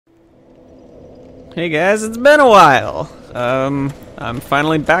Hey guys, it's been a while. I'm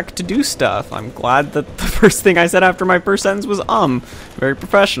finally back to do stuff. I'm glad that the first thing I said after my first sentence was very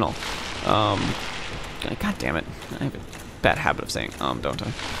professional. God damn it. I have a bad habit of saying don't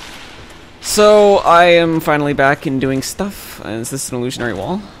I? So, I am finally back in doing stuff. Is this an illusionary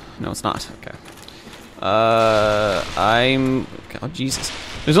wall? No, it's not. Okay. Oh, Jesus.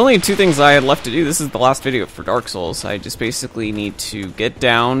 There's only 2 things I had left to do. This is the last video for Dark Souls. I just basically need to get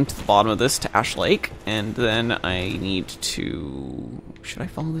down to the bottom of this to Ash Lake, and then I need to... Should I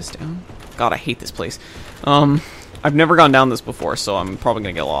follow this down? God, I hate this place. I've never gone down this before, so I'm probably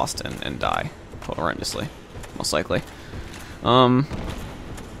gonna get lost and die horrendously, most likely. I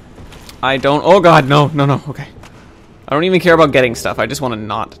don't... Oh God, no, okay. I don't even care about getting stuff. I just want to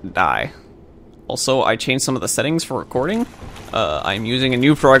not die. Also, I changed some of the settings for recording. I'm using a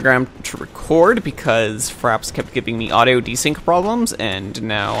new program to record because Fraps kept giving me audio desync problems, and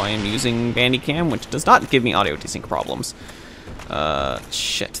now I am using Bandicam, which does not give me audio desync problems.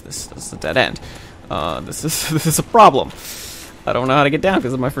 Shit, this is a dead end. This is a problem. I don't know how to get down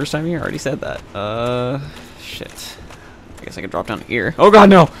because it's my first time here. I already said that. Shit. I guess I could drop down here. Oh God,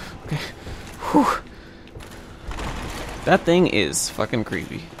 no! Okay. Whew. That thing is fucking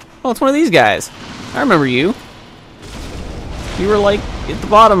creepy. Oh, it's one of these guys. I remember you. You were like at the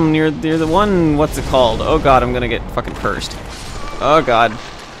bottom near the one. What's it called? Oh God, I'm gonna get fucking cursed. Oh God.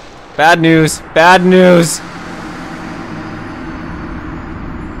 Bad news. Bad news.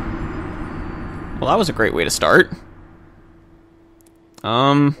 Well, that was a great way to start.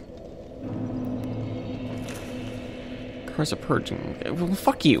 Of course, a purging. Well,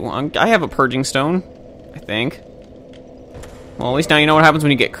 fuck you. I have a purging stone, I think. Well, at least now you know what happens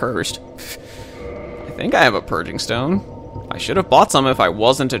when you get cursed. I think I have a purging stone. I should have bought some if I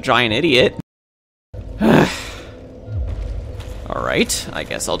wasn't a giant idiot. Alright, I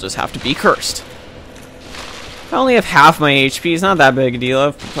guess I'll just have to be cursed. I only have half my HP, it's not that big a deal.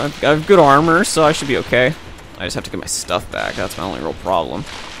 I've got good armor, so I should be okay. I just have to get my stuff back, that's my only real problem.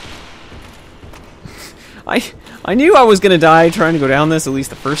 I knew I was gonna die trying to go down this at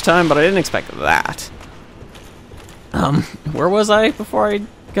least the first time, but I didn't expect that. Where was I before I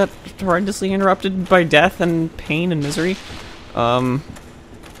got horrendously interrupted by death and pain and misery? I'm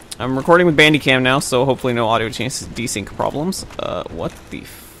recording with Bandicam now, so hopefully no audio desync problems. What the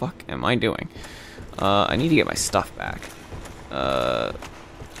fuck am I doing? I need to get my stuff back.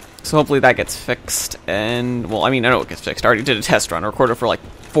 So hopefully that gets fixed, and, well, I mean, I know it gets fixed. I already did a test run. I recorded for like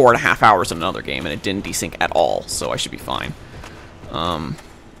 4.5 hours in another game, and it didn't desync at all, so I should be fine.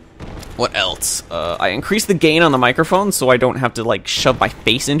 What else? I increased the gain on the microphone so I don't have to, like, shove my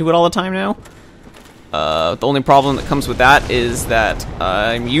face into it all the time now. The only problem that comes with that is that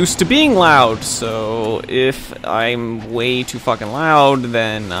I'm used to being loud, so if I'm way too fucking loud,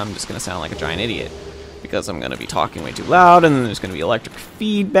 then I'm just gonna sound like a giant idiot. Because I'm gonna be talking way too loud, and then there's gonna be electric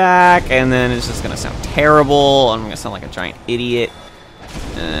feedback, and then it's just gonna sound terrible, and I'm gonna sound like a giant idiot,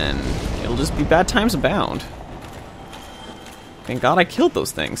 and it'll just be bad times abound. Thank God I killed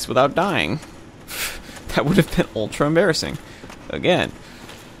those things without dying. That would have been ultra embarrassing. Again.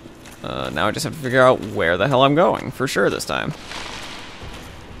 Now I just have to figure out where the hell I'm going, for sure this time.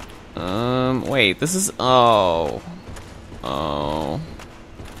 Wait, this is... Oh.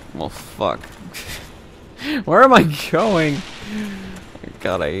 Well, fuck. Where am I going?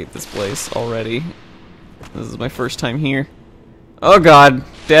 God, I hate this place already. This is my first time here. Oh God.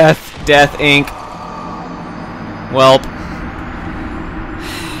 Death. Death, Inc. Welp.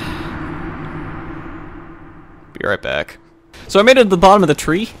 Be right back. So I made it to the bottom of the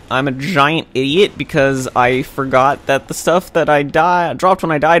tree. I'm a giant idiot because I forgot that the stuff that I dropped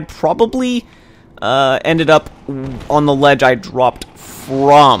when I died probably ended up on the ledge I dropped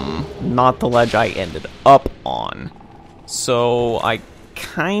from, not the ledge I ended up on. So I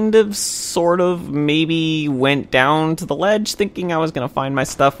kind of, sort of, maybe went down to the ledge thinking I was going to find my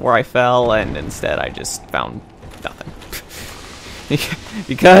stuff where I fell, and instead I just found nothing.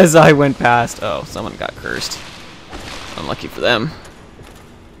 Because I went past... Oh, someone got cursed. Unlucky for them.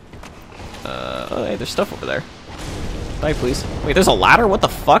 Oh, hey, there's stuff over there. Die, please. Wait, there's a ladder? What the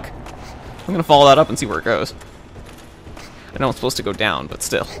fuck? I'm gonna follow that up and see where it goes. I know I'm supposed to go down, but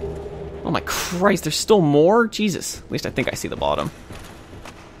still. Oh my Christ, there's still more? Jesus. At least I think I see the bottom.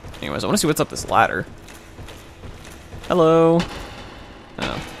 Anyways, I want to see what's up this ladder. Hello.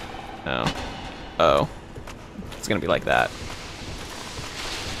 Oh. Oh. Oh. It's gonna be like that.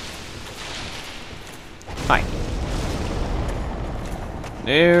 Hi.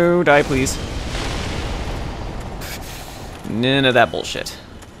 No, die please. None of that bullshit.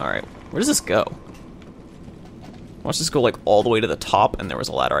 Alright, where does this go? Watch this go like all the way to the top, and there was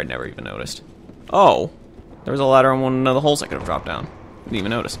a ladder I'd never even noticed. Oh, there was a ladder on one of the holes I could have dropped down. Didn't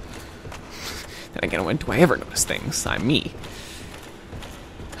even notice. Then again, when do I ever notice things? I'm me.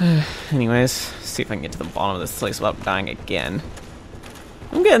 Anyways, see if I can get to the bottom of this place without dying again.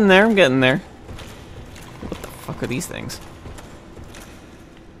 I'm getting there, I'm getting there. What the fuck are these things?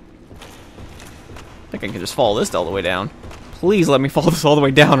 I think I can just follow this all the way down. Please let me follow this all the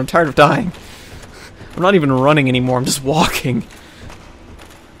way down. I'm tired of dying. I'm not even running anymore, I'm just walking.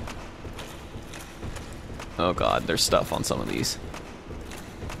 Oh god, there's stuff on some of these.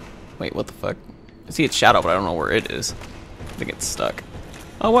 Wait, what the fuck? I see its shadow, but I don't know where it is. I think it's stuck.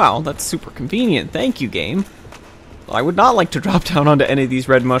 Oh wow, that's super convenient. Thank you, game. I would not like to drop down onto any of these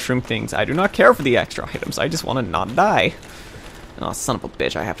red mushroom things. I do not care for the extra items. I just want to not die. Oh, son of a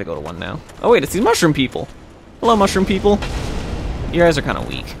bitch, I have to go to one now. Oh wait, it's these mushroom people. Hello, mushroom people. You guys are kind of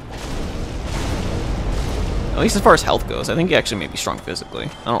weak. At least as far as health goes. I think you actually may be strong physically.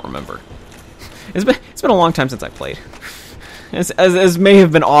 I don't remember. It's been a long time since I played. As may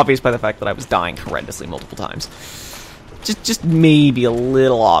have been obvious by the fact that I was dying horrendously multiple times. Just maybe a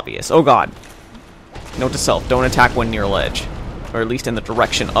little obvious. Oh god. Note to self, don't attack when near ledge. Or at least in the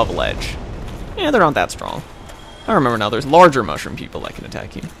direction of ledge. Yeah, they're not that strong. I remember now, there's larger mushroom people that can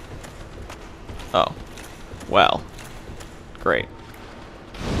attack you. Oh. Well. Great.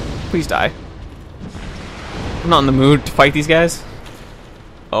 Please die. I'm not in the mood to fight these guys.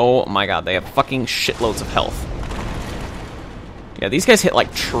 Oh my god, they have fucking shitloads of health. Yeah, these guys hit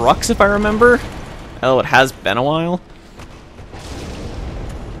like trucks if I remember. Oh, it has been a while.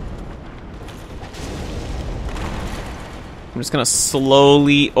 I'm just gonna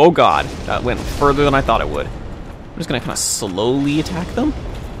slowly... Oh god, that went further than I thought it would. I'm just gonna kind of slowly attack them.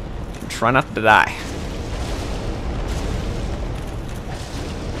 And try not to die.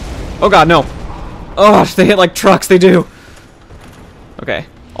 Oh god, no. Oh, they hit like trucks, they do. Okay.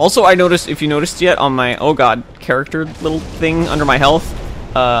 Also, I noticed, if you noticed yet, on my, oh god, character little thing under my health,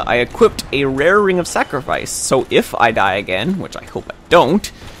 I equipped a rare ring of sacrifice. So if I die again, which I hope I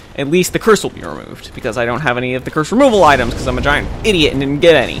don't, at least the curse will be removed, because I don't have any of the curse removal items, because I'm a giant idiot and didn't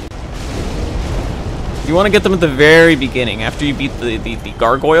get any. You want to get them at the very beginning, after you beat the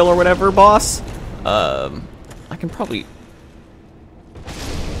gargoyle or whatever boss. I can probably...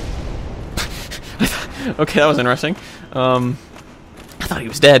 Okay, that was interesting. I thought he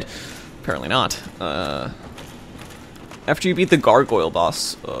was dead. Apparently not. After you beat the gargoyle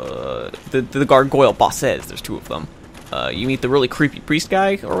boss, the gargoyle bosses, there's two of them. You meet the really creepy priest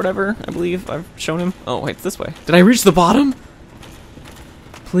guy, or whatever, I believe I've shown him. Oh, wait, it's this way. Did I reach the bottom?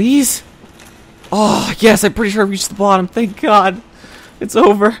 Please? Oh, yes, I'm pretty sure I reached the bottom. Thank God. It's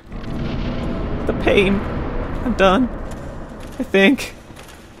over. The pain. I'm done. I think.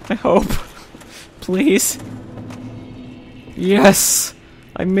 I hope. Please. Yes.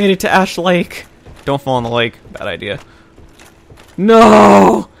 I made it to Ash Lake. Don't fall in the lake. Bad idea.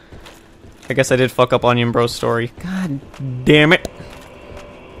 No! I guess I did fuck up Onion Bro's story. God damn it.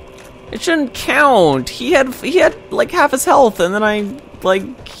 It shouldn't count. He had like half his health, and then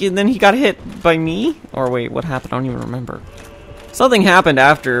and then he got hit by me? Or wait, what happened? I don't even remember. Something happened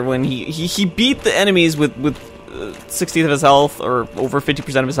after when he beat the enemies with 60th of his health, or over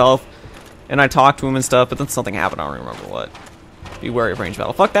 50% of his health, and I talked to him and stuff, but then something happened. I don't remember what. Be wary of ranged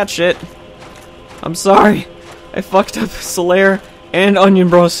battle. Fuck that shit. I'm sorry. I fucked up Solaire and Onion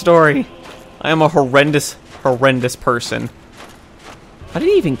Bro's story. I am a horrendous, horrendous person. How did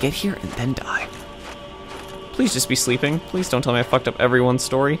he even get here and then die? Please just be sleeping. Please don't tell me I fucked up everyone's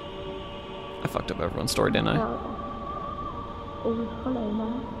story. I fucked up everyone's story, didn't I?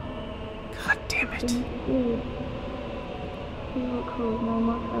 God damn it.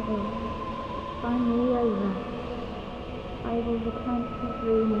 Finally over. I will return to his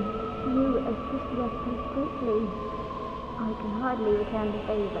room and you assist us completely. I can hardly return the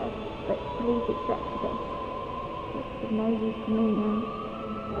favor, but please accept it. It's of no use to me now.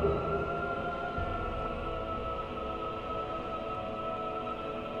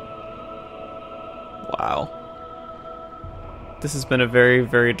 Wow. This has been a very,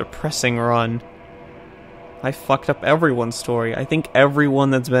 very depressing run. I fucked up everyone's story. I think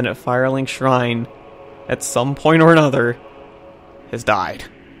everyone that's been at Firelink Shrine at some point or another has died.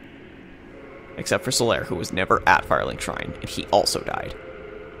 Except for Solaire, who was never at Firelink Shrine, and he also died.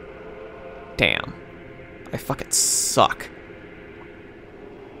 Damn. I fucking suck.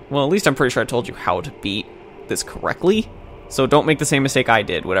 Well, at least I'm pretty sure I told you how to beat this correctly. So don't make the same mistake I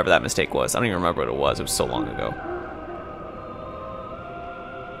did, whatever that mistake was. I don't even remember what it was. It was so long ago.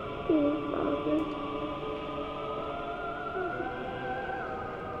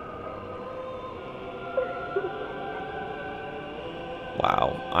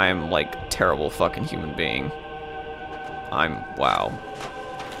 Wow. I'm like a terrible fucking human being. Wow.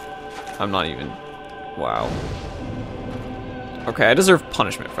 I'm not even, wow. Okay, I deserve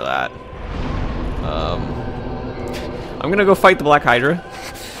punishment for that. I'm gonna go fight the Black Hydra.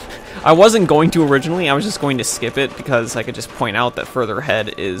 I wasn't going to originally, I was just going to skip it because I could just point out that further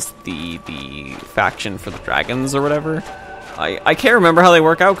ahead is the faction for the dragons or whatever. I can't remember how they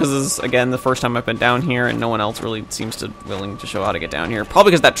work out because this is, again, the first time I've been down here and no one else really seems to willing to show how to get down here. Probably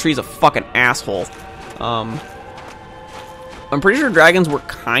because that tree's a fucking asshole. I'm pretty sure dragons were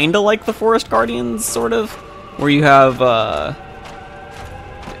kind of like the Forest Guardians, sort of, where you have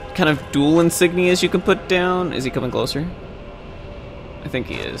kind of dual insignias you can put down. Is he coming closer? I think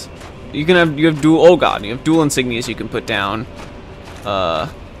he is. You have dual. Oh god, you have dual insignias you can put down, and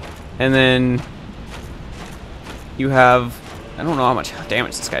then you have. I don't know how much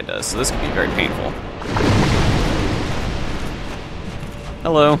damage this guy does, so this could be very painful.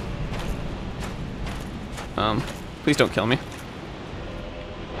 Hello. Please don't kill me.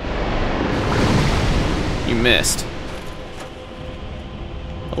 You missed.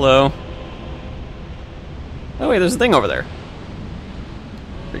 Hello. Oh wait, there's a thing over there.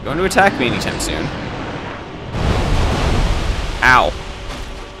 Are you going to attack me anytime soon? Ow.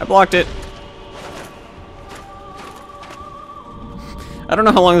 I blocked it. I don't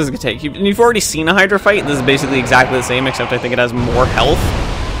know how long this is going to take. You've already seen a Hydra fight. This is basically exactly the same, except I think it has more health.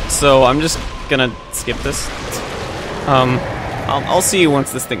 So I'm just going to skip this. I'll see you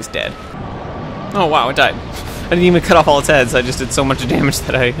once this thing's dead. Oh wow, it died. I didn't even cut off all its heads. I just did so much damage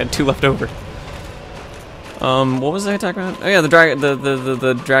that I had 2 left over. What was the attack on? Oh yeah,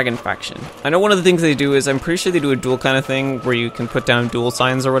 the dragon faction. I know one of the things they do is, I'm pretty sure they do a duel kind of thing where you can put down duel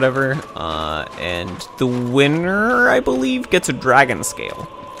signs or whatever, and the winner, I believe, gets a dragon scale,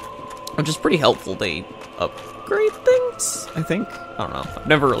 which is pretty helpful. They upgrade things, I think. I don't know. I've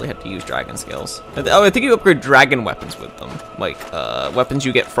never really had to use dragon scales. Oh, I think you upgrade dragon weapons with them, like weapons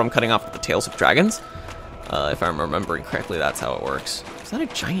you get from cutting off the tails of dragons. If I'm remembering correctly, that's how it works. Is that a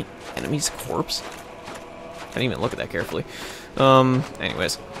giant enemy's corpse? I didn't even look at that carefully.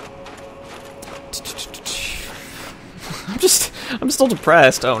 Anyways. I'm still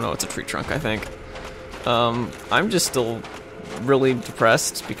depressed. Oh no, it's a tree trunk, I think. I'm just still really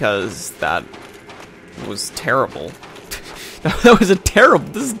depressed because that was terrible. This is a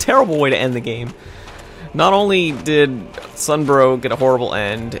terrible way to end the game. Not only did Sunbro get a horrible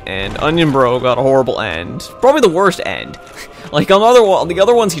end, and Onion Bro got a horrible end. Probably the worst end. Like, on the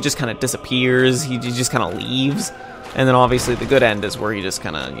other ones, he just kind of disappears, he just kind of leaves. And then obviously the good end is where he just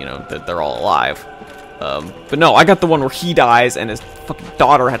kind of, you know, they're all alive. But no, I got the one where he dies and his fucking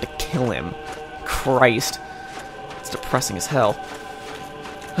daughter had to kill him. Christ. It's depressing as hell.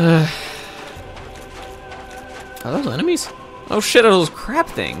 Are those enemies? Oh shit, are those crab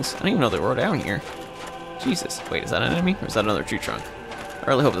things? I didn't even know they were down here. Jesus. Wait, is that an enemy? Or is that another tree trunk? I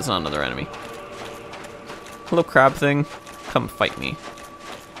really hope that's not another enemy. Hello, crab thing. Come fight me.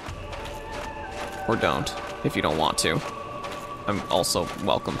 Or don't, if you don't want to. I'm also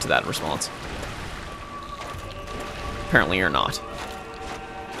welcome to that response. Apparently you're not.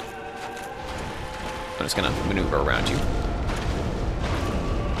 I'm just gonna maneuver around you.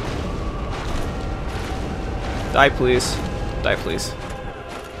 Die, please. Die, please.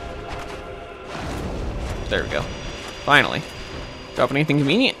 There we go. Finally. Drop anything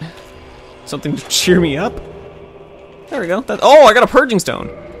convenient. Something to cheer me up. There we go. Oh, I got a purging stone.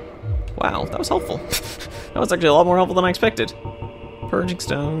 Wow, that was helpful. That was actually a lot more helpful than I expected. Purging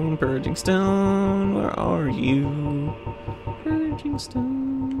stone, where are you? Purging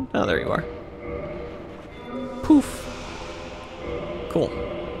stone. Oh, there you are. Poof. Cool.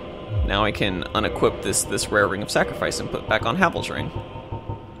 Now I can unequip this rare ring of sacrifice and put back on Havel's ring.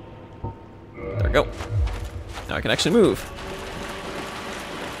 There we go. Now I can actually move.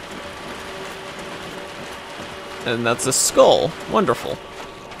 And that's a skull. Wonderful.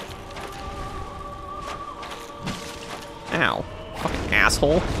 Ow. Fucking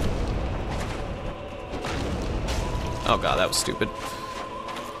asshole. Oh god, that was stupid.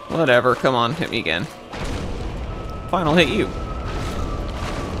 Whatever, come on, hit me again. Fine, I'll hit you.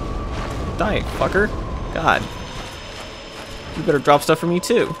 Die, fucker. God. You better drop stuff for me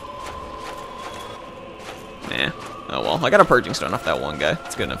too. Nah. Oh well, I got a purging stone off that one guy.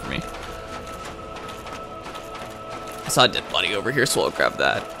 It's good enough for me. I saw a dead body over here, so I'll grab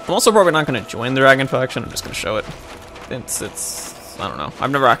that. I'm also probably not going to join the dragon faction. I'm just going to show it. It's I don't know.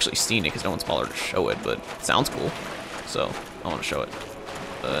 I've never actually seen it because no one's bothered to show it, but it sounds cool. So I want to show it.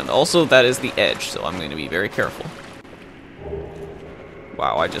 And also, that is the edge, so I'm going to be very careful.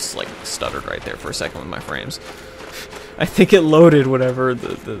 Wow, I just like stuttered right there for a second with my frames. I think it loaded whatever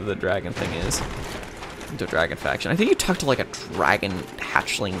the dragon thing is. Into dragon faction. I think you talk to like a dragon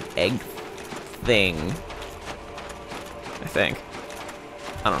hatchling egg thing. I think.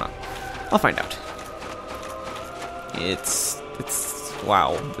 I don't know. I'll find out. It's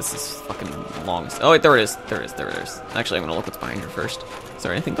wow, this is fucking long. Oh wait, there it is. There it is. Actually, I'm gonna look what's behind her first. Is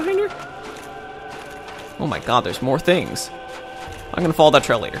there anything behind her? Oh my god, there's more things. I'm gonna follow that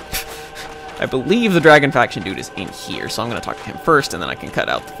trail later. I believe the dragon faction dude is in here, so I'm gonna talk to him first, and then I can cut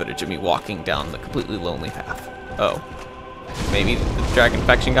out the footage of me walking down the completely lonely path. Oh. Maybe the dragon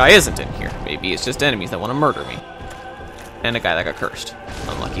faction guy isn't in here. Maybe it's just enemies that want to murder me. And a guy that got cursed.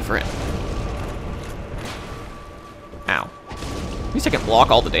 Unlucky for him. Ow. At least I can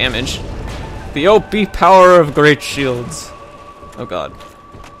block all the damage. The OP power of great shields. Oh god.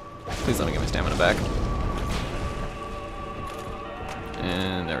 Please let me get my stamina back.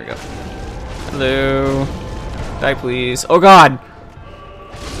 And there we go. Hello. Die, please. Oh god!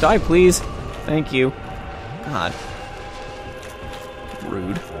 Die, please. Thank you. God.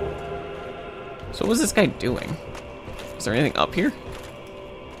 Rude. So what was this guy doing? Is there anything up here?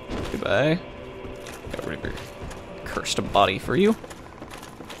 Goodbye. Got rid of your cursed body for you.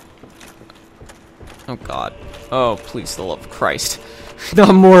 Oh god. Oh, please, the love of Christ.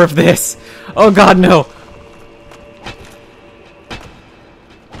 Not more of this. Oh god, no.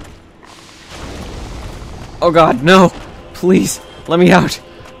 Oh god, no. Please, let me out.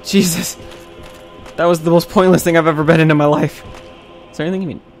 Jesus. That was the most pointless thing I've ever been in my life. Is there anything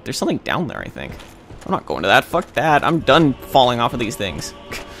even... There's something down there, I think. I'm not going to that. Fuck that. I'm done falling off of these things.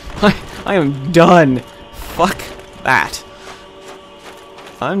 I am done. Fuck that.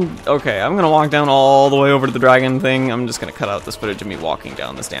 Okay, I'm gonna walk down all the way over to the dragon thing. I'm just gonna cut out this footage of me walking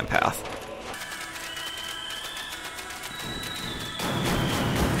down this damn path.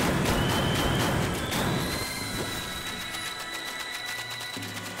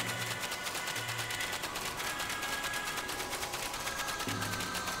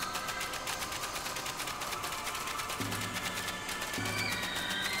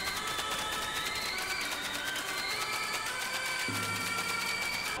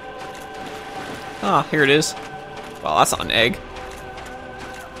 Ah, here it is. Well, that's not an egg.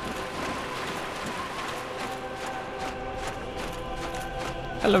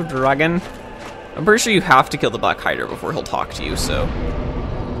 Hello, dragon. I'm pretty sure you have to kill the Black Hider before he'll talk to you, so...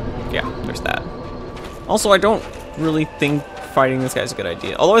 yeah, there's that. Also, I don't really think fighting this guy's a good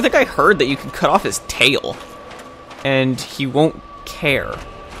idea. Although I think I heard that you can cut off his tail, and he won't care.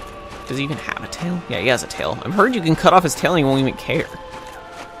 Does he even have a tail? Yeah, he has a tail. I've heard you can cut off his tail and he won't even care.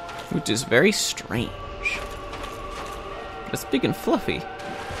 Which is very strange. But it's big and fluffy.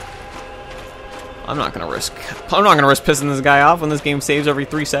 I'm not gonna risk pissing this guy off when this game saves every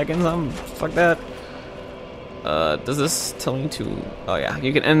 3 seconds. Fuck that. Does this tell me to... oh yeah,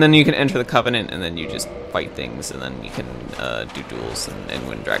 you can, and then you can enter the Covenant, and then you just fight things, and then you can do duels and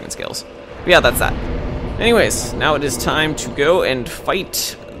win dragon scales. But yeah, that's that. Anyways, now it is time to go and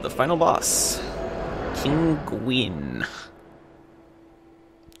fight the final boss, King Gwyn.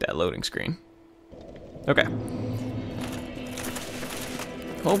 That loading screen. Okay.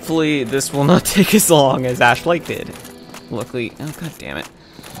 Hopefully this will not take as long as Ashlight did. Luckily, oh god damn it.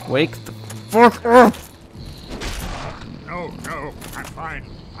 Wake the fuck up! No, I'm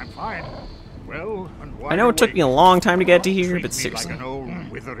fine. I'm fine. Well, and why I know it took me a long time to get to here, but seriously. Like an old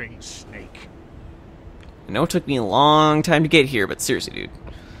withering snake. I know it took me a long time to get here, but seriously, dude.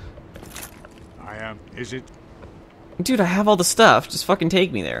 I am. Is it? Dude, I have all the stuff. Just fucking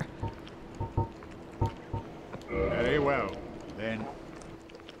take me there. Very well, then.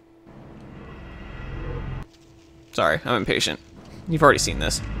 Sorry, I'm impatient. You've already seen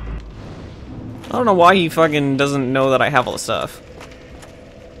this. I don't know why he fucking doesn't know that I have all the stuff.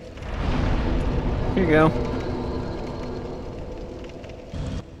 Here you go.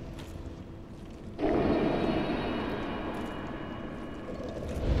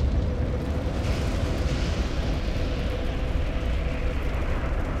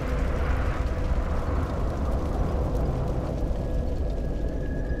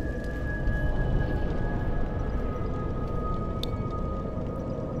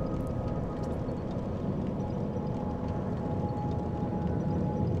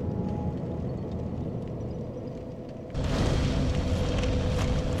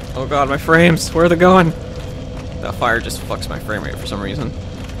 Oh god, my frames! Where are they going? That fire just fucks my frame rate for some reason.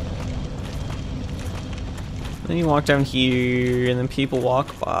 Then you walk down here, and then people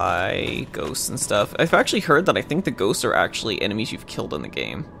walk by, ghosts and stuff. I've actually heard that I think the ghosts are actually enemies you've killed in the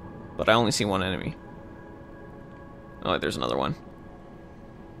game. But I only see one enemy. Oh, there's another one.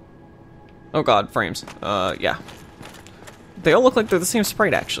 Oh god, frames. Yeah. They all look like they're the same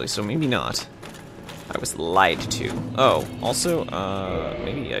sprite, actually, so maybe not. I was lied to. Oh, also,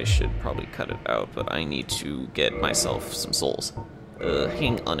 maybe I should probably cut it out, but I need to get myself some souls.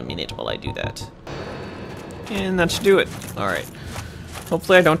 Hang on a minute while I do that. And that should do it. Alright.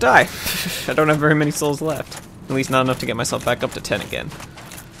 Hopefully I don't die. I don't have very many souls left. At least not enough to get myself back up to 10 again.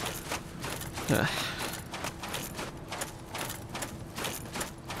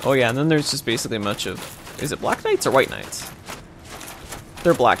 Oh yeah, and then there's just basically much of... Is it Black Knights or White Knights?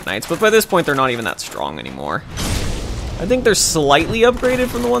 They're Black Knights, but by this point they're not even that strong anymore. I think they're slightly upgraded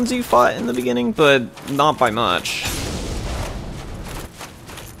from the ones you fought in the beginning, but not by much.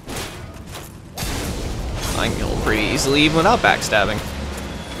 I can kill them pretty easily even without backstabbing.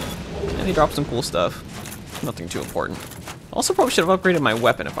 And they drop some cool stuff. Nothing too important. Also probably should have upgraded my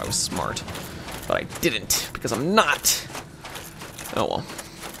weapon if I was smart. But I didn't, because I'm not. Oh well.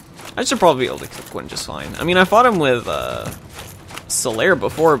 I should probably be able to kill Gwyn just fine. I mean, I fought him with Cinder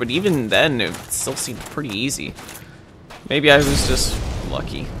before, but even then it still seemed pretty easy. Maybe I was just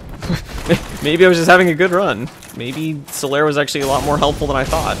lucky. Maybe I was just having a good run. Maybe Cinder was actually a lot more helpful than I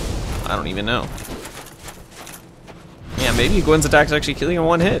thought. I don't even know. Yeah, maybe Gwyn's attack's actually killing in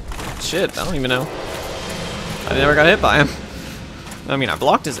one hit. Shit, I don't even know. I never got hit by him. I mean, I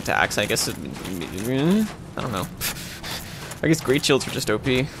blocked his attacks. I guess I don't know. I guess Great Shields are just OP,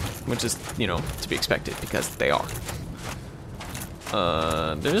 which is, you know, to be expected because they are.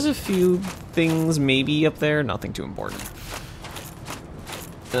 There's a few things maybe up there, nothing too important.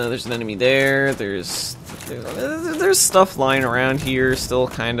 There's an enemy there. There's stuff lying around here still,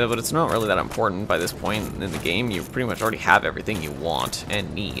 kind of, but it's not really that important by this point in the game. You pretty much already have everything you want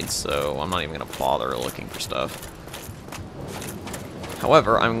and need, so I'm not even gonna bother looking for stuff.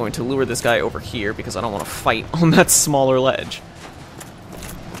 However, I'm going to lure this guy over here because I don't want to fight on that smaller ledge.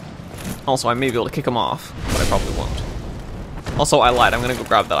 Also, I may be able to kick him off, but I probably won't. Also, I lied. I'm going to go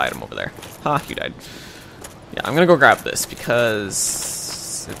grab that item over there. Ha, you died. Yeah, I'm going to go grab this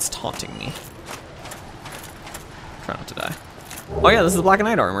because it's taunting me. Try not to die. Oh yeah, this is the Black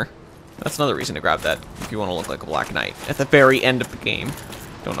Knight armor. That's another reason to grab that if you want to look like a Black Knight at the very end of the game.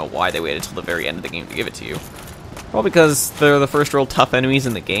 Don't know why they waited till the very end of the game to give it to you. Well, because they're the first real tough enemies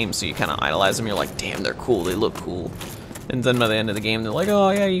in the game, so you kind of idolize them. You're like, damn, they're cool. They look cool. And then by the end of the game, they're like,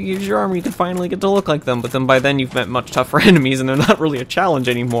 oh yeah, you use your armor, you can finally get to look like them. But then by then, you've met much tougher enemies, and they're not really a challenge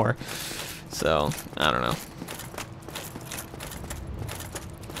anymore. So, I don't know.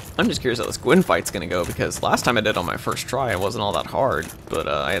 I'm just curious how this Gwyn fight's gonna go, because last time I did on my first try, it wasn't all that hard. But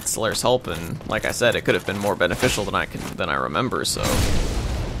I had Cinder's help, and like I said, it could have been more beneficial than I remember. So,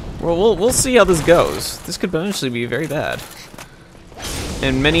 well, we'll see how this goes. This could potentially be very bad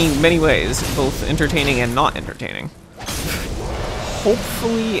in many ways, both entertaining and not entertaining.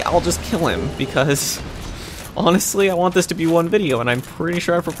 Hopefully, I'll just kill him, because honestly, I want this to be one video, and I'm pretty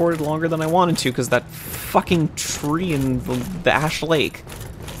sure I've recorded longer than I wanted to, because that fucking tree in the Ash Lake.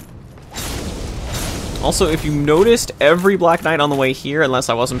 Also, if you noticed, every Black Knight on the way here, unless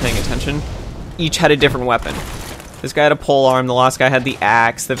I wasn't paying attention, each had a different weapon. This guy had a polearm, the last guy had the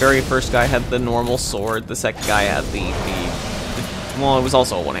axe, the very first guy had the normal sword, the second guy had well, it was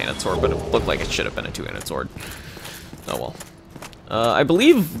also a one-handed sword, but it looked like it should have been a two-handed sword. Oh well. I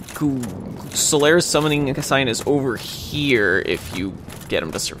believe Cinder's summoning sign is over here if you get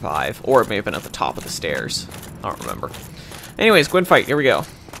him to survive, or it may have been at the top of the stairs. I don't remember. Anyways, Gwyn fight, here we go.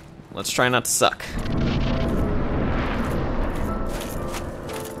 Let's try not to suck. I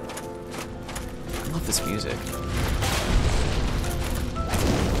love this music.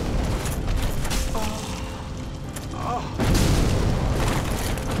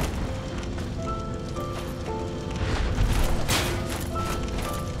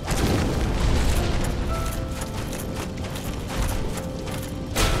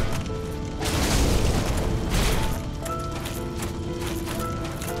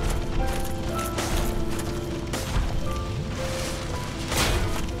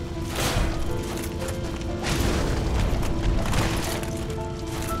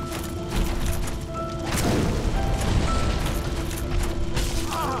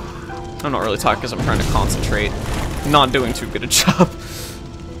 I'm not really talking because I'm trying to concentrate. Not doing too good a job.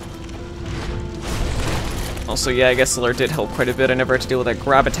 Also, yeah, I guess Cinder did help quite a bit. I never had to deal with that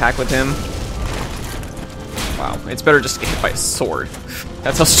grab attack with him. Wow, it's better just to get hit by a sword.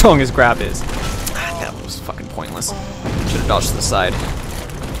 That's how strong his grab is. That was fucking pointless. Should have dodged to the side.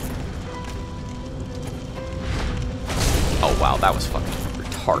 Oh wow, that was fucking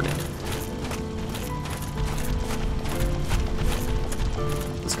retarded.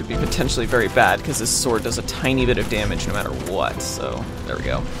 This could be potentially very bad because this sword does a tiny bit of damage no matter what. So there we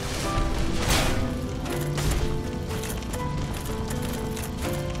go.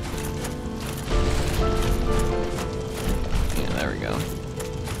 go.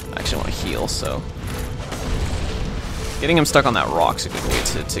 I actually want to heal, so... Getting him stuck on that rock's a good way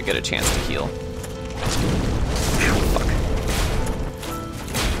to get a chance to heal. Fuck.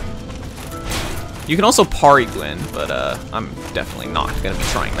 You can also parry Gwyn, but I'm definitely not going to be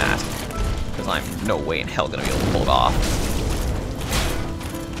trying that. Because I'm no way in hell going to be able to pull it off.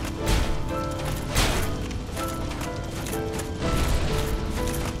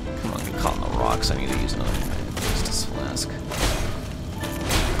 Come on, get caught in the rocks. I need to use another Estus Flask.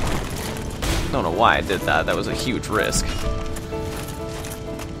 Don't know why I did that. That was a huge risk.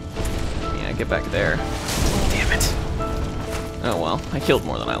 Yeah, get back there. Damn it. Oh well, I killed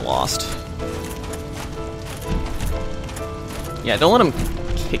more than I lost. Yeah, don't let him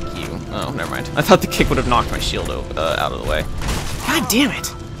kick you. Oh, never mind. I thought the kick would have knocked my shield out of the way. God damn it!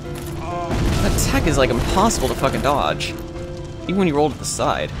 That attack is like impossible to fucking dodge. Even when you roll to the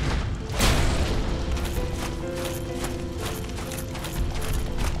side.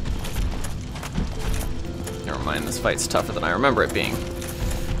 Never mind, this fight's tougher than I remember it being.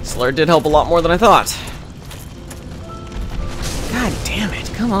 Slayer did help a lot more than I thought. God damn it,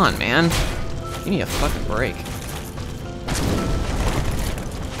 come on, man. Give me a fucking break.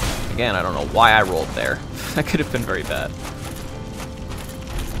 Again, I don't know why I rolled there. That could have been very bad.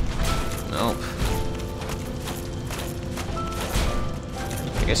 Nope.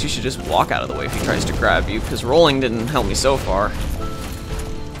 I guess you should just walk out of the way if he tries to grab you, because rolling didn't help me so far.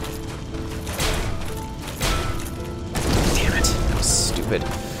 Damn it, that was stupid.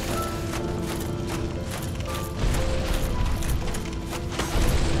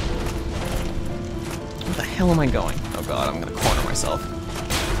 Where the hell am I going? Oh god, I'm gonna corner myself.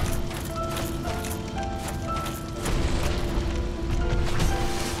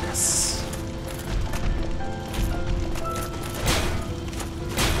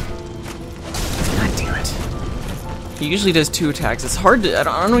 He usually does 2 attacks. It's hard to... I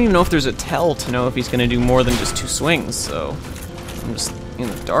don't even know if there's a tell to know if he's going to do more than just 2 swings, so... I'm just in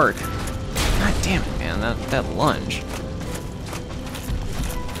the dark. God damn it, man. That lunge.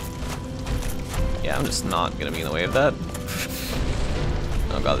 Yeah, I'm just not going to be in the way of that.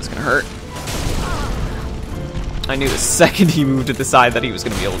 Oh god, this is going to hurt. I knew the second he moved to the side that he was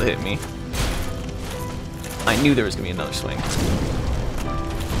going to be able to hit me. I knew there was going to be another swing.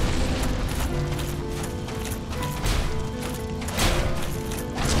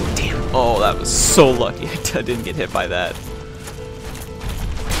 Oh, that was so lucky I didn't get hit by that.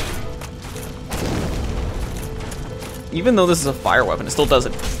 Even though this is a fire weapon, it still does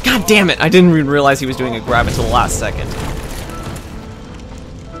it. God damn it! I didn't even realize he was doing a grab until the last second.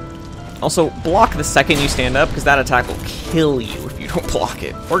 Also, block the second you stand up, because that attack will kill you if you don't block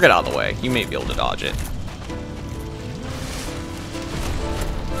it. Or get out of the way. You may be able to dodge it.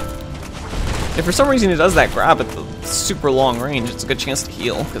 If for some reason he does that grab at the super long range, it's a good chance to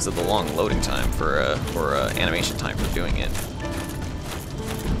heal because of the long loading time for animation time for doing it.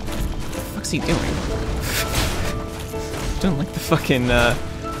 What the fuck's he doing? Doing like the fucking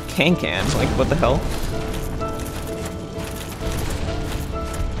can. Like what the hell?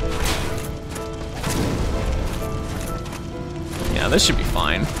 Yeah, this should be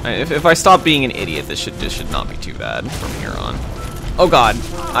fine. If I stop being an idiot, this should not be too bad from here on. Oh god,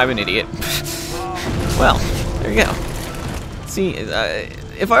 I'm an idiot. Well, there you go. See,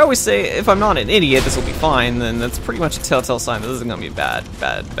 if I always say if I'm not an idiot, this will be fine, then that's pretty much a telltale sign that this is gonna be bad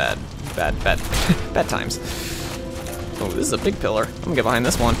times. Oh, this is a big pillar. I'm gonna get behind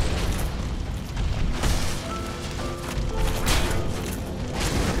this one.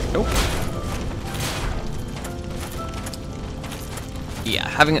 Nope. Yeah,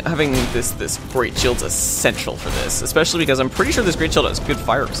 having this great shield's essential for this, especially because I'm pretty sure this great shield has good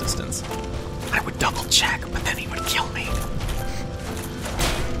fire resistance. I would double check, but then he would kill me.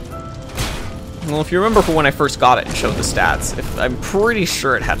 Well, if you remember from when I first got it and showed the stats, I'm pretty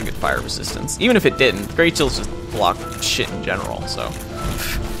sure it had good fire resistance. Even if it didn't, great shields just block shit in general, so.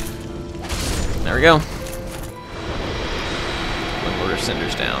 There we go. Order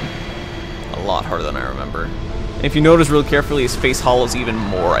Cinder's down. A lot harder than I remember. And if you notice real carefully, his face hollows even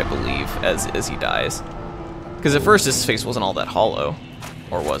more, I believe, as he dies. Because at first his face wasn't all that hollow.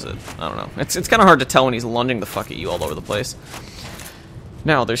 Or was it? I don't know. It's kind of hard to tell when he's lunging the fuck at you all over the place.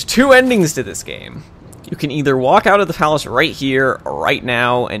 Now, there's 2 endings to this game. You can either walk out of the palace right here, or right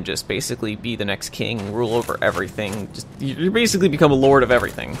now, and just basically be the next king, rule over everything. You basically become a lord of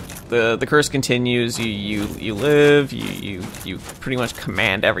everything. The curse continues, you live, you pretty much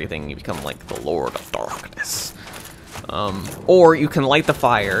command everything. You become like the lord of darkness. Or you can light the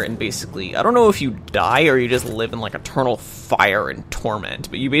fire and basically, I don't know if you die or you just live in like eternal fire and torment,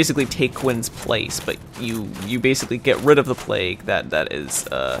 but you basically take Gwyn's place, but you basically get rid of the plague that is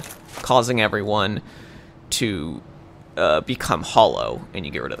causing everyone to become hollow, and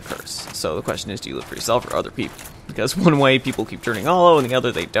you get rid of the curse. So the question is, do you live for yourself or other people? Because one way people keep turning hollow and the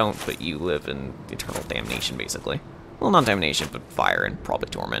other they don't, but you live in eternal damnation basically. Well, not damnation, but fire and probably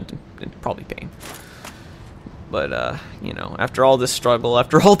torment and probably pain. But, you know, after all this struggle,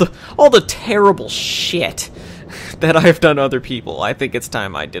 after all the terrible shit that I've done to other people, I think it's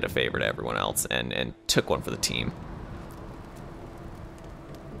time I did a favor to everyone else and took one for the team.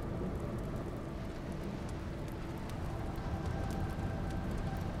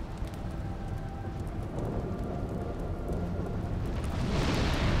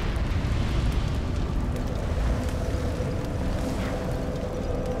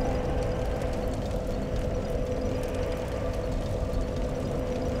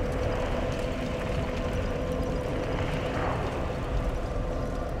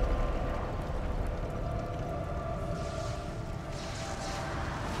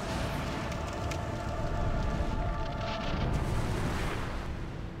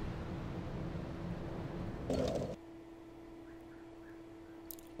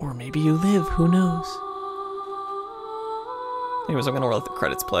 Or maybe you live, who knows? Anyways, I'm gonna let the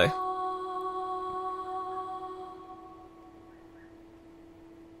credits play.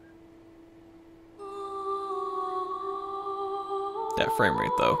 That frame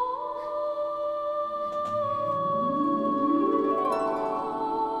rate, though.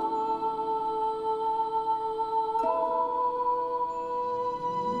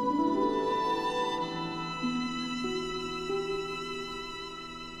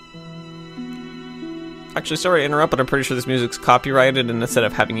 Actually, sorry to interrupt, but I'm pretty sure this music's copyrighted, and instead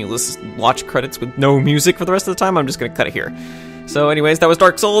of having you watch credits with no music for the rest of the time, I'm just gonna cut it here. So anyways, that was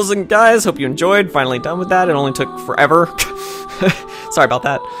Dark Souls, and guys, hope you enjoyed. Finally done with that. It only took forever. Sorry about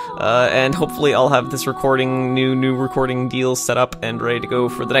that. And hopefully I'll have this new recording deal set up and ready to go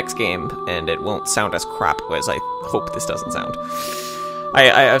for the next game, and it won't sound as crap as I hope this doesn't sound. I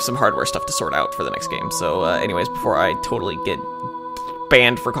have some hardware stuff to sort out for the next game, so anyways, before I totally get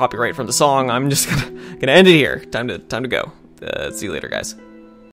banned for copyright from the song, I'm just gonna end it here. Time to go. See you later, guys.